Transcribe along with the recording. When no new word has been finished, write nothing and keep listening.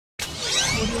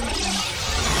Audio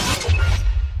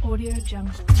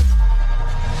Jungle.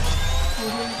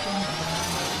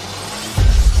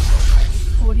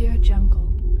 Audio Jungle.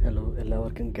 Hello,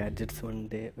 എല്ലാവർക്കും gadgets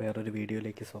വണ്ണിൻ്റെ വേറൊരു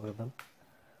വീഡിയോയിലേക്ക് സ്വാഗതം.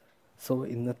 സോ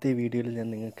ഇന്നത്തെ വീഡിയോയിൽ ഞാൻ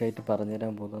നിങ്ങൾക്കായിട്ട്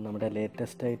പറഞ്ഞുതരാൻ പോകുന്നത് നമ്മുടെ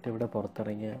ലേറ്റസ്റ്റായിട്ട് ഇവിടെ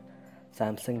പുറത്തിറങ്ങിയ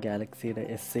സാംസങ് ഗാലക്സിയുടെ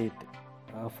S8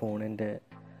 ആ ഫോണിൻ്റെ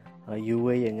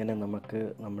UI എങ്ങനെ നമുക്ക്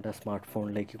നമ്മുടെ സ്മാർട്ട്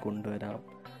ഫോണിലേക്ക് കൊണ്ടുവരാം.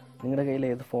 നിങ്ങളുടെ കയ്യിൽ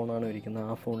ഏത് ഫോണാണോ ഇരിക്കുന്നത്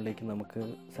ആ ഫോണിലേക്ക് നമുക്ക്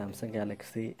സാംസങ്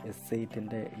ഗാലക്സി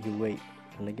S8ൻ്റെ UI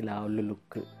അല്ലെങ്കിൽ ആ ഒരു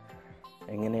ലുക്ക്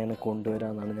എങ്ങനെയാണ്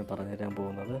കൊണ്ടുവരാമെന്നാണ് ഞാൻ പറഞ്ഞുതരാൻ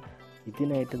പോകുന്നത്.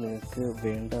 ഇതിനായിട്ട് നിങ്ങൾക്ക്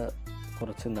വേണ്ട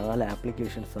കുറച്ച് 4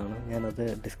 ആപ്ലിക്കേഷൻസാണ്. ഞാനത്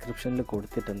ഡിസ്ക്രിപ്ഷനിൽ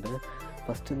കൊടുത്തിട്ടുണ്ട്.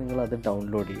 ഫസ്റ്റ് നിങ്ങളത്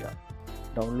ഡൗൺലോഡ് ചെയ്യുക.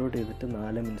 ഡൗൺലോഡ് ചെയ്തിട്ട്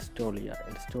 4 ഇൻസ്റ്റാൾ ചെയ്യുക.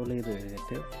 ഇൻസ്റ്റാൾ ചെയ്ത്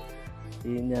കഴിഞ്ഞിട്ട്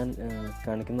ഈ ഞാൻ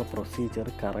കാണിക്കുന്ന പ്രൊസീജിയർ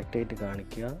കറക്റ്റായിട്ട്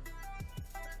കാണിക്കുക.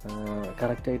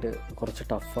 കറക്റ്റായിട്ട് കുറച്ച്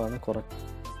ടഫാണ്,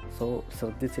 സോ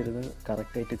ശ്രദ്ധിച്ചിരുന്ന്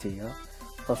കറക്റ്റായിട്ട് ചെയ്യുക.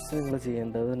 ഫസ്റ്റ് നിങ്ങൾ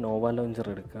ചെയ്യേണ്ടത് നോവ ലോഞ്ചർ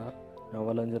എടുക്കുക. നോവ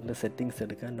ലോഞ്ചറിൻ്റെ സെറ്റിങ്സ്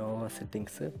എടുക്കുക. നോവ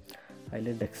സെറ്റിങ്സ്, അതിൽ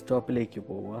ഡെസ്ക്ടോപ്പിലേക്ക്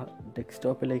പോവുക.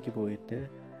 ഡെസ്ക്ടോപ്പിലേക്ക് പോയിട്ട്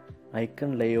ഐക്കൺ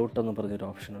ലേഔട്ട് എന്ന് പറഞ്ഞൊരു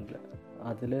ഓപ്ഷൻ ഉണ്ട്.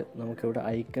 അതിൽ നമുക്കിവിടെ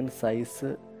ഐക്കൺ സൈസ്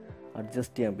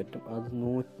അഡ്ജസ്റ്റ് ചെയ്യാൻ പറ്റും. അത്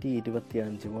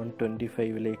 125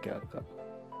 125 ആക്കുക.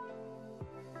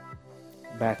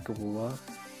 ബാക്ക് പോവുക.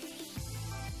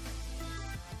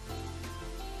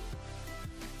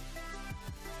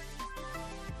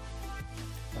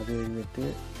 അത് കഴിഞ്ഞിട്ട്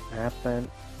ആപ്പ് ആൻഡ്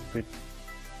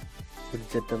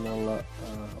വിഡ്ജറ്റ് എന്നുള്ള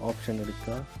ഓപ്ഷൻ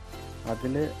എടുക്കുക.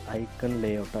 അതിൽ ഐക്കൺ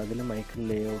ലേഔട്ട്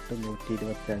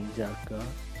 125 ആക്കുക.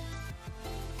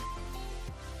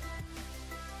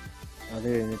 അത്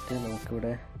കഴിഞ്ഞിട്ട്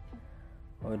നമുക്കിവിടെ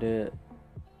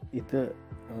ഇത്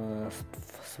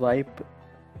സ്വൈപ്പ്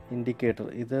ഇൻഡിക്കേറ്റർ,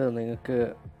 ഇത് നിങ്ങൾക്ക്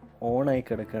ഓണായി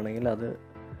കിടക്കുകയാണെങ്കിൽ അത്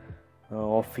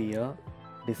ഓഫ് ചെയ്യുക.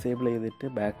 ഡിസേബിൾ ചെയ്തിട്ട്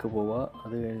ബാക്ക് പോവുക.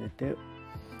 അത് കഴിഞ്ഞിട്ട്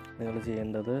നിങ്ങൾ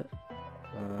ചെയ്യേണ്ടത്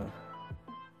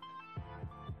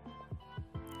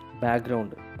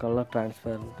ബാക്ക്ഗ്രൗണ്ട് കളർ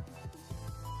ട്രാൻസ്പെറൻറ്റ്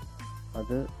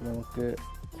അത് നമുക്ക്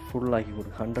ഫുള്ളാക്കി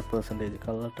കൊടുക്കുക. 100%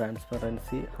 കളർ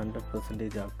ട്രാൻസ്പെറൻസി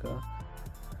 100% ആക്കുക.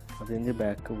 അത് കഴിഞ്ഞ്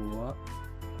ബാക്ക് പോവുക.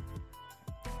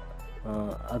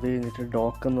 അത് കഴിഞ്ഞിട്ട്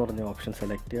ഡോക്ക് എന്ന് പറഞ്ഞ ഓപ്ഷൻ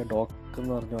സെലക്ട് ചെയ്യുക. ഡോക്ക്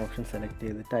എന്ന് പറഞ്ഞ ഓപ്ഷൻ സെലക്ട്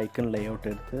ചെയ്തിട്ട് ഐക്കൺ ലേഔട്ട്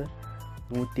എടുത്ത്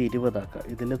 120 ആക്കുക.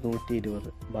 ഇതിൽ 120,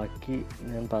 ബാക്കി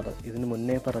ഞാൻ ഇതിന്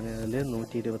മുന്നേ പറഞ്ഞതിൽ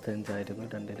 125 ആയിരുന്നു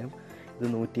രണ്ടിനും. ഇത്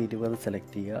 120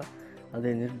 സെലക്ട് ചെയ്യുക. അത്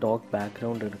കഴിഞ്ഞിട്ട് ഡോക്ക്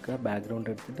ബാക്ക്ഗ്രൗണ്ട് എടുക്കുക. ബാക്ക്ഗ്രൗണ്ട്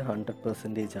എടുത്തിട്ട്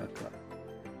 100% ആക്കുക.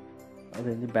 അത്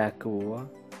കഴിഞ്ഞ് ബാക്ക് പോവുക.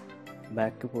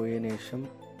 ബാക്ക് പോയതിന് ശേഷം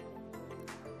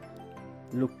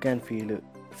ലുക്ക് ആൻഡ് ഫീല്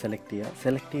സെലക്ട് ചെയ്യുക.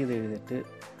 സെലക്ട് ചെയ്ത് കഴിഞ്ഞിട്ട്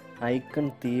ഐക്കൺ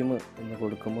തീം എന്ന്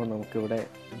കൊടുക്കുമ്പോൾ നമുക്കിവിടെ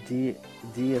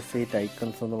GS8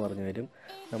 ഐക്കൺസ് എന്ന് പറഞ്ഞു വരും.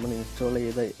 നമ്മൾ ഇൻസ്റ്റാൾ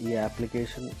ചെയ്ത ഈ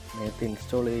ആപ്ലിക്കേഷൻ നേരത്തെ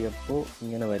ഇൻസ്റ്റാൾ ചെയ്യപ്പോൾ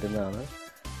ഇങ്ങനെ വരുന്നതാണ്.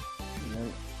 ഞാൻ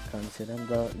കാണിച്ചു തരാം.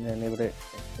 എന്താ, ഞാനിവിടെ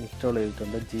ഇൻസ്റ്റാൾ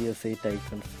ചെയ്തിട്ടുണ്ട് GS8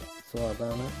 ഐക്കൺസ്. സോ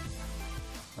അതാണ്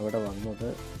അവിടെ വന്നത്.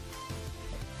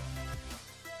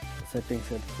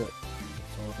 സെറ്റിങ്സ് എടുത്ത്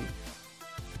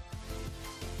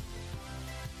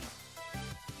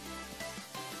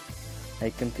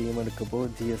ഐക്കൺ തീം എടുക്കുമ്പോൾ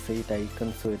GS8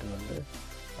 ഐക്കൺസ് വരുന്നുണ്ട്.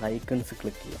 ഐക്കൺസ്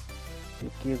ക്ലിക്ക് ചെയ്യാം.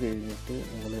 ക്ലിക്ക് ചെയ്ത് കഴിഞ്ഞിട്ട്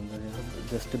നിങ്ങൾ എന്താ ചെയ്യുക,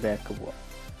 ജസ്റ്റ് ബാക്ക് പോവാം.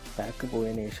 ബാക്ക്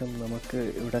പോയതിന് ശേഷം നമുക്ക്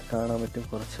ഇവിടെ കാണാൻ പറ്റും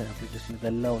കുറച്ച് ആപ്ലിക്കേഷൻ.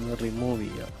 ഇതെല്ലാം ഒന്ന് റിമൂവ്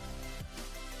ചെയ്യുക.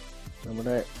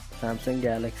 നമ്മുടെ സാംസങ്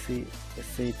ഗാലക്സി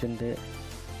S8ൻ്റെ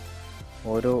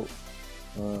ഓരോ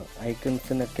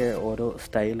ഐക്കൺസിനൊക്കെ ഓരോ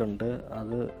സ്റ്റൈലുണ്ട്.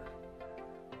 അത്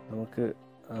നമുക്ക്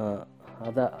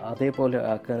അതേപോലെ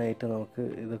ആക്കാനായിട്ട് നമുക്ക്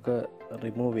ഇതൊക്കെ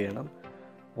റിമൂവ് ചെയ്യണം.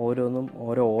 ഓരോന്നും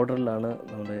ഓരോ ഓർഡറിലാണ്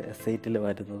നമ്മുടെ S8ൽ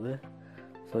വരുന്നത്.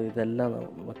 സോ ഇതെല്ലാം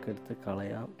നമുക്കെടുത്ത്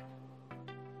കളയാം.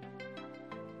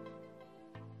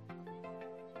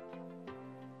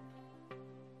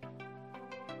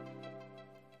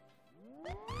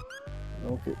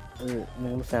 നമുക്ക്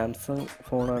നിങ്ങൾ സാംസങ്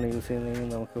ഫോണാണ് യൂസ് ചെയ്യുന്നതെങ്കിൽ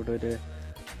നമുക്കിവിടെ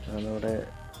നമ്മുടെ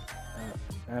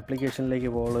ആപ്ലിക്കേഷനിലേക്ക്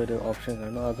പോകാനുള്ളൊരു ഓപ്ഷൻ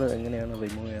കാണും. അത് എങ്ങനെയാണ്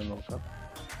റിമൂവ് ചെയ്യാൻ നോക്കാം.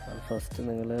 അത് ഫസ്റ്റ്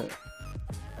നിങ്ങൾ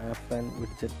ആപ്പ് ആൻഡ്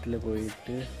വിഡ്ജറ്റിൽ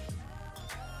പോയിട്ട്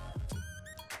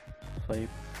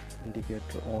സ്വൈപ്പ്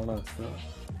ഇൻഡിക്കേറ്റർ ഓൺ ആക്കുക.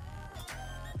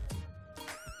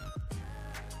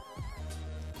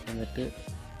 എന്നിട്ട്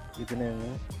ഇതിനെ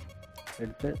അങ്ങ്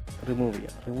എടുത്ത് റിമൂവ്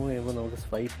ചെയ്യാം. റിമൂവ് ചെയ്യുമ്പോൾ നമുക്ക്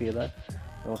സ്വൈപ്പ് ചെയ്താൽ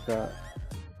നമുക്ക്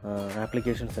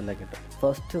ആപ്ലിക്കേഷൻസ് എല്ലാം കിട്ടും.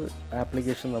 ഫസ്റ്റ്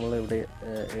ആപ്ലിക്കേഷൻ നമ്മളിവിടെ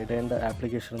ഇടേണ്ട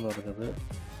ആപ്ലിക്കേഷൻ എന്ന് പറയുന്നത്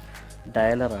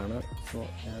ഡയലറാണ്. സോ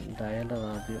ഞാൻ ഡയലർ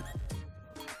ആദ്യം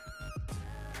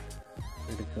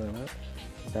എടുക്കുകയാണ്.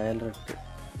 ഡയലർ ഇട്ടു.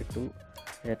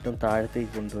 ഏറ്റവും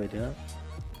താഴത്തേക്ക് കൊണ്ടുവരിക.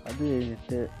 അത്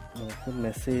കഴിഞ്ഞിട്ട് നമുക്ക്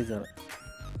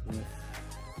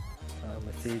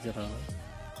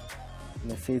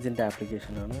മെസ്സേജിൻ്റെ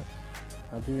ആപ്ലിക്കേഷനാണ്.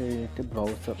 അത് കഴിഞ്ഞിട്ട്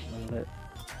ബ്രൗസർ, നമ്മൾ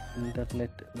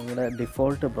ഇൻ്റർനെറ്റ് നിങ്ങളുടെ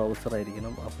ഡിഫോൾട്ട് ബ്രൗസർ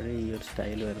ആയിരിക്കണം, അപ്പോഴേ ഈ ഒരു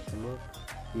സ്റ്റൈൽ വരത്തുള്ളൂ.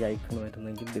 ഈ ഐക്കൺ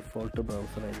വരുന്നെങ്കിൽ ഡിഫോൾട്ട്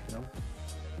ബ്രൗസർ ആയിരിക്കണം.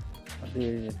 അത്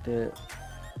കഴിഞ്ഞിട്ട്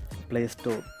പ്ലേ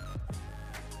സ്റ്റോർ,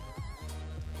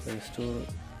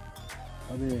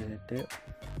 അത് കഴിഞ്ഞിട്ട്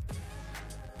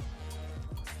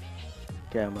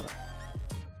ക്യാമറ.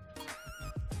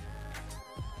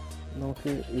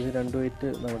 നമുക്ക് ഇത് രണ്ടുമായിട്ട്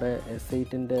നമ്മുടെ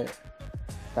S8-ൻ്റെ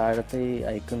താഴത്തെ ഈ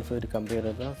ഐക്കൺസ് ഒരു കമ്പയർ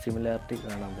ചെയ്താൽ സിമിലാരിറ്റി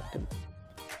കാണാൻ പറ്റും,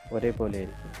 ഒരേപോലെ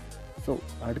ആയിരിക്കും. സോ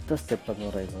അടുത്ത സ്റ്റെപ്പ്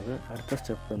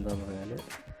എന്താണെന്ന് പറഞ്ഞാൽ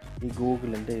ഈ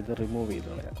ഗൂഗിളിൻ്റെ ഇത് റിമൂവ് ചെയ്ത്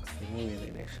കളയാം. റിമൂവ്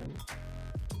ചെയ്തതിന് ശേഷം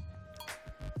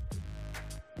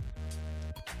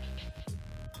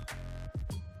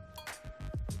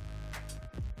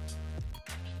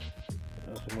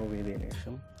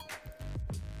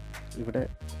ഇവിടെ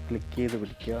ക്ലിക്ക് ചെയ്ത്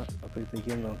പിടിക്കുക.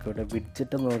 അപ്പോഴത്തേക്കും നമുക്കിവിടെ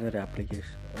വിഡ്ജറ്റ് എന്ന് പറഞ്ഞൊരു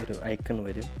ആപ്ലിക്കേഷൻ, ഒരു ഐക്കൺ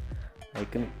വരും.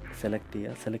 ഐക്കൺ സെലക്ട്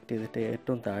ചെയ്തിട്ട്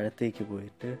ഏറ്റവും താഴത്തേക്ക്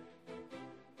പോയിട്ട്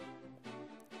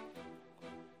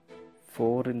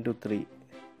 4:3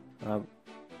 ആ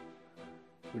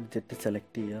വിഡ്ജറ്റ്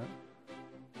സെലക്ട് ചെയ്യുക.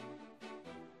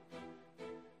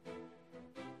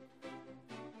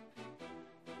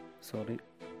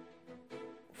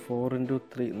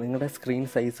 4:3 നിങ്ങളുടെ സ്ക്രീൻ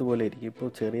സൈസ് പോലെ ഇരിക്കും. ഇപ്പോൾ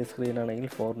ചെറിയ സ്ക്രീൻ ആണെങ്കിൽ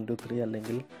 4:3,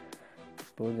 അല്ലെങ്കിൽ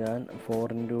ഇപ്പോൾ ഞാൻ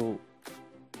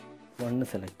 4:1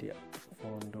 സെലക്ട് ചെയ്യാം.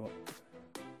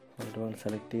 4:1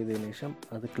 സെലക്ട് ചെയ്തതിന് ശേഷം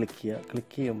അത് ക്ലിക്ക് ചെയ്യുക.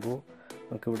 ക്ലിക്ക് ചെയ്യുമ്പോൾ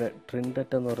നമുക്കിവിടെ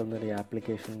ട്രിൻഡറ്റ് എന്ന് പറയുന്നൊരു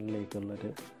ആപ്ലിക്കേഷനിലേക്കുള്ളൊരു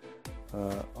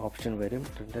ഓപ്ഷൻ വരും.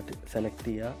 ട്രിൻഡറ്റ് സെലക്ട്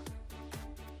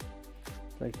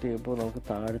ചെയ്യുമ്പോൾ നമുക്ക്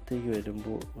താഴത്തേക്ക്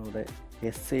വരുമ്പോൾ നമ്മുടെ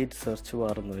S8 സെർച്ച്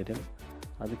ബാർ എന്ന് വരും.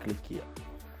 അത് ക്ലിക്ക് ചെയ്യുക.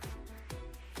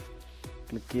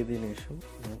 ക്ലിക്ക് ചെയ്തതിന് ശേഷം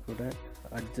നമുക്കിവിടെ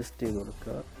അഡ്ജസ്റ്റ് ചെയ്ത്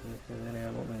കൊടുക്കുക.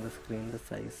 എങ്ങനെയാണോ നിങ്ങളുടെ സ്ക്രീനിൻ്റെ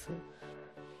സൈസ്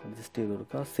അഡ്ജസ്റ്റ് ചെയ്ത്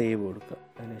കൊടുക്കുക. സേവ് കൊടുക്കുക.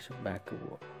 അതിനുശേഷം ബാക്ക്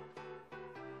പോവുക.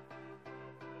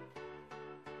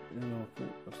 ഇത് നമുക്ക്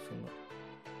കുറച്ചൊന്ന്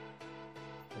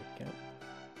വയ്ക്കാം.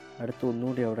 അടുത്ത്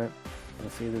ഒന്നുകൂടി അവിടെ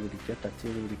പ്രസ് ചെയ്ത് പിടിക്കുക. ടച്ച്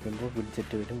ചെയ്ത് പിടിക്കുമ്പോൾ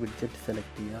വിഡ്ജറ്റ് വരും. വിഡ്ജറ്റ്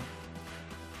സെലക്ട് ചെയ്യുക.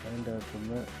 അതിൻ്റെ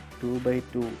അകത്തുനിന്ന്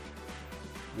 2x2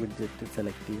 വിഡ്ജറ്റ്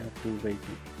സെലക്ട് ചെയ്യുക.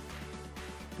 2x2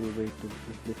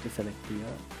 വിഡ്ജറ്റ് സെലക്ട്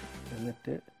ചെയ്യുക.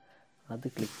 എന്നിട്ട് അത്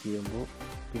ക്ലിക്ക് ചെയ്യുമ്പോൾ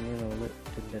പിന്നെ നമ്മൾ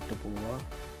ട്രിൻഡറ്റ് പോവുക.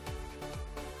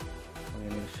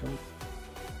 അതിനുശേഷം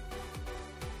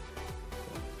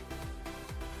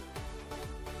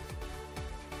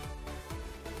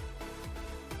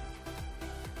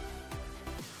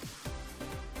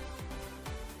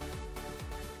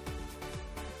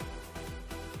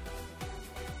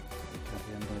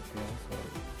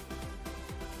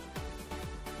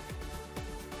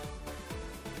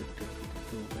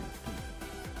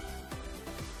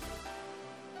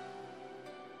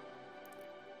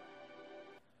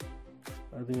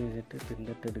അത് കഴിഞ്ഞിട്ട്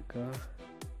ട്രിൻഡറ്റ് എടുക്കുക.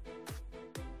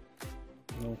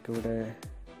 നമുക്കിവിടെ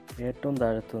ഏറ്റവും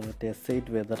താഴത്ത് വന്നിട്ട് S8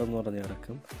 വെതർ എന്ന് പറഞ്ഞ്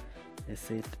കിടക്കും.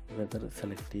 S8 വെതർ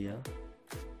സെലക്ട് ചെയ്യുക.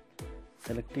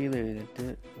 സെലക്ട് ചെയ്ത് കഴിഞ്ഞിട്ട്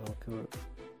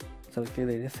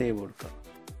സേവ് കൊടുക്കുക.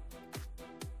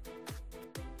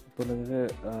 ഇപ്പോൾ നിങ്ങൾക്ക്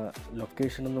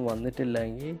ലൊക്കേഷനൊന്നും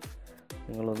വന്നിട്ടില്ലെങ്കിൽ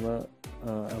നിങ്ങളൊന്ന്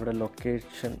അവിടെ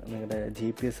ലൊക്കേഷൻ നിങ്ങളുടെ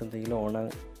GPS എന്തെങ്കിലും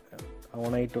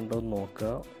ഓണായിട്ടുണ്ടോ എന്ന് നോക്കുക.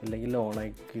 ഇല്ലെങ്കിൽ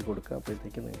ഓണാക്കി കൊടുക്കുക.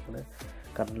 അപ്പോഴത്തേക്ക് നിങ്ങളുടെ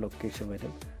കറണ്ട് ലൊക്കേഷൻ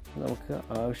വരും. നമുക്ക്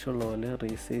ആവശ്യമുള്ള പോലെ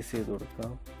റീസൈസ് ചെയ്ത്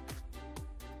കൊടുക്കാം.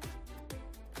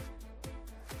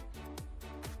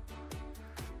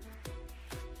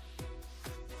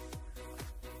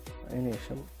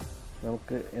 അതിനുശേഷം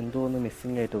നമുക്ക് എന്തോ ഒന്ന്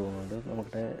മിസ്സിങ് ആയിട്ട് തോന്നുന്നുണ്ട്.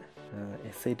 നമ്മുടെ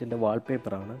S8-ൻ്റെ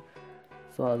വാൾപേപ്പറാണ്.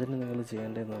 സോ അതിന് നിങ്ങൾ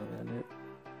ചെയ്യേണ്ടതെന്ന് പറഞ്ഞാൽ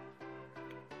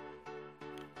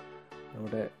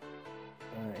നമ്മുടെ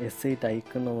S8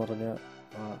 ഐക്കൺ എന്ന് പറഞ്ഞ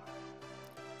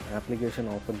ആപ്ലിക്കേഷൻ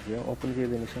ഓപ്പൺ ചെയ്യുക. ഓപ്പൺ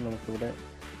ചെയ്തതിന് ശേഷം നമുക്കിവിടെ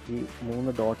ഈ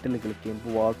 3 ഡോട്ടിൽ ക്ലിക്ക്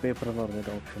ചെയ്യുമ്പോൾ വാൾപേപ്പർ എന്ന്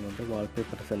പറഞ്ഞൊരു ഓപ്ഷൻ ഉണ്ട്.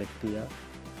 വാൾപേപ്പർ സെലക്ട് ചെയ്യുക.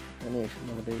 അതിനുശേഷം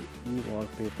നമ്മുടെ ഈ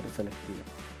വാൾപേപ്പർ സെലക്ട് ചെയ്യുക.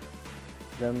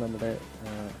 ഇതാണ് നമ്മുടെ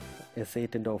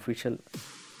S8-ൻ്റെ ഒഫീഷ്യൽ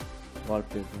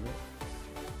വാൾപേപ്പർ.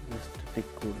 ജസ്റ്റ്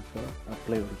ടിക്ക് കൊടുക്കുക,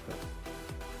 അപ്ലൈ കൊടുക്കുക.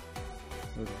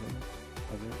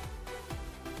 അത്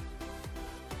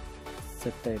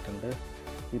സെറ്റായിട്ടുണ്ട്.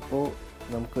 ഇപ്പോൾ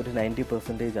നമുക്കൊരു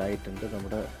 90% ആയിട്ടുണ്ട്.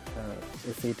 നമ്മുടെ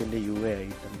S8-ൻ്റെ UI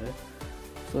ആയിട്ടുണ്ട്.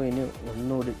 സോ ഇനി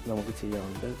ഒന്നുകൂടി നമുക്ക്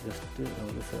ചെയ്യാനുണ്ട്. ജസ്റ്റ്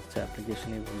നമുക്ക് സെർച്ച്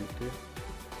ആപ്ലിക്കേഷനിൽ പോയിട്ട്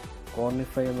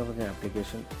കോർണിഫൈ എന്ന് പറഞ്ഞ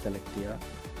ആപ്ലിക്കേഷൻ സെലക്ട് ചെയ്യുക.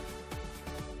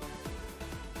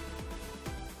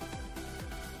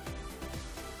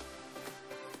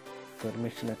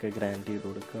 പെർമിഷനൊക്കെ ഗ്രാൻഡ് ചെയ്ത്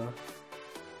കൊടുക്കുക.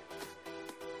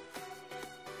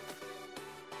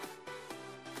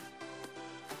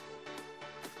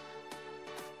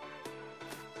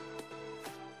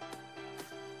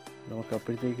 നമുക്ക്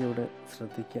അപ്പോഴത്തേക്കും ഇവിടെ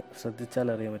ശ്രദ്ധിച്ചാൽ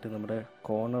അറിയാൻ പറ്റും നമ്മുടെ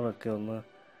കോർണറൊക്കെ ഒന്ന്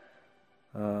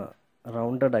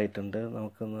റൗണ്ടഡ് ആയിട്ടുണ്ട്,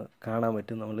 നമുക്കൊന്ന് കാണാൻ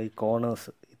പറ്റും. നമ്മൾ ഈ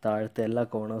കോർണേഴ്സ്, ഈ താഴത്തെ എല്ലാ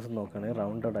കോർണേഴ്സും നോക്കുകയാണെങ്കിൽ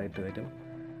റൗണ്ടഡ് ആയിട്ട് വരും.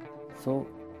 സോ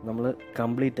നമ്മൾ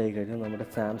കംപ്ലീറ്റ് ആയി കഴിഞ്ഞു. നമ്മുടെ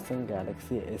സാംസങ്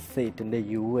ഗാലക്സി S8ൻ്റെ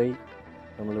UI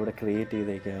നമ്മളിവിടെ ക്രിയേറ്റ്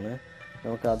ചെയ്തേക്കാണ്.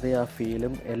 നമുക്ക് അതേ ആ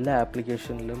ഫീലും എല്ലാ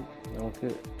ആപ്ലിക്കേഷനിലും നമുക്ക്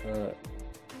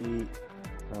ഈ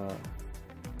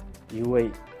UI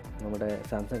നമ്മുടെ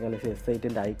സാംസങ് ഗാലക്സി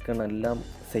S8ൻ്റെ ഐക്കൺ എല്ലാം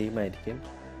സെയിം ആയിരിക്കും.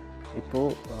 ഇപ്പോൾ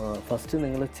ഫസ്റ്റ്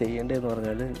നിങ്ങൾ ചെയ്യേണ്ടതെന്ന്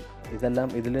പറഞ്ഞാൽ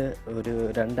ഇതിൽ ഒരു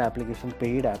 2 ആപ്ലിക്കേഷൻ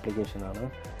പെയ്ഡ് ആപ്ലിക്കേഷനാണ്.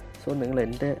 സോ നിങ്ങൾ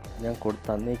ഞാൻ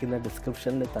തന്നേക്കുന്ന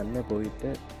ഡിസ്ക്രിപ്ഷനിൽ തന്നെ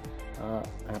പോയിട്ട് ആ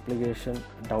ആപ്ലിക്കേഷൻ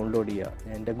ഡൗൺലോഡ് ചെയ്യുക.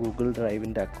 എൻ്റെ ഗൂഗിൾ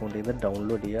ഡ്രൈവിൻ്റെ അക്കൗണ്ടിൽ നിന്ന്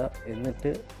ഡൗൺലോഡ് ചെയ്യുക.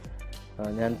 എന്നിട്ട്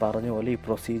ഞാൻ പറഞ്ഞ പോലെ ഈ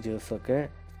പ്രൊസീജിയേഴ്സൊക്കെ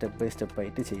സ്റ്റെപ്പ് ബൈ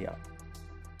സ്റ്റെപ്പായിട്ട് ചെയ്യാം.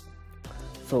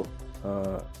 സോ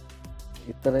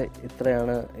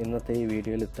ഇത്രയാണ് ഇന്നത്തെ ഈ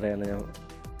വീഡിയോയിൽ, ഇത്രയാണ് ഞാൻ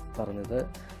പറഞ്ഞത്.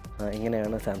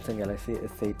 എങ്ങനെയാണ് സാംസങ് ഗാലക്സി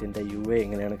S8ൻ്റെ UI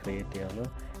എങ്ങനെയാണ് ക്രിയേറ്റ് ചെയ്യാമെന്ന്.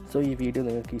 സോ ഈ വീഡിയോ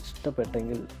നിങ്ങൾക്ക്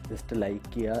ഇഷ്ടപ്പെട്ടെങ്കിൽ ജസ്റ്റ്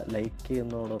ലൈക്ക്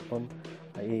ചെയ്യുന്നതോടൊപ്പം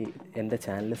എൻ്റെ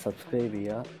ചാനൽ സബ്സ്ക്രൈബ്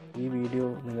ചെയ്യുക. ഈ വീഡിയോ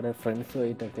നിങ്ങളുടെ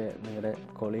ഫ്രണ്ട്സുമായിട്ടൊക്കെ, നിങ്ങളുടെ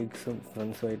കൊളീഗ്സും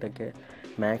ഫ്രണ്ട്സുമായിട്ടൊക്കെ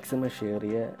മാക്സിമം ഷെയർ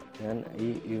ചെയ്യുക. ഞാൻ ഈ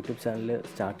യൂട്യൂബ് ചാനൽ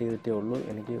സ്റ്റാർട്ട് ചെയ്തിട്ടേ ഉള്ളൂ,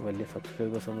 എനിക്ക് വലിയ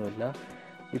സബ്സ്ക്രൈബേഴ്സൊന്നുമില്ല.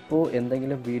 ഇപ്പോൾ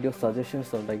എന്തെങ്കിലും വീഡിയോ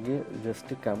സജഷൻസ് ഉണ്ടെങ്കിൽ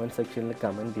ജസ്റ്റ് കമൻറ്റ് സെക്ഷനിൽ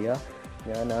കമൻറ്റ് ചെയ്യുക.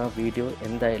 ഞാൻ ആ വീഡിയോ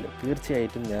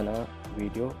തീർച്ചയായിട്ടും ഞാൻ ആ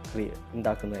video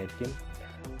ഉണ്ടാക്കുന്നതായിരിക്കും.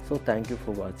 So thank you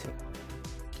for watching.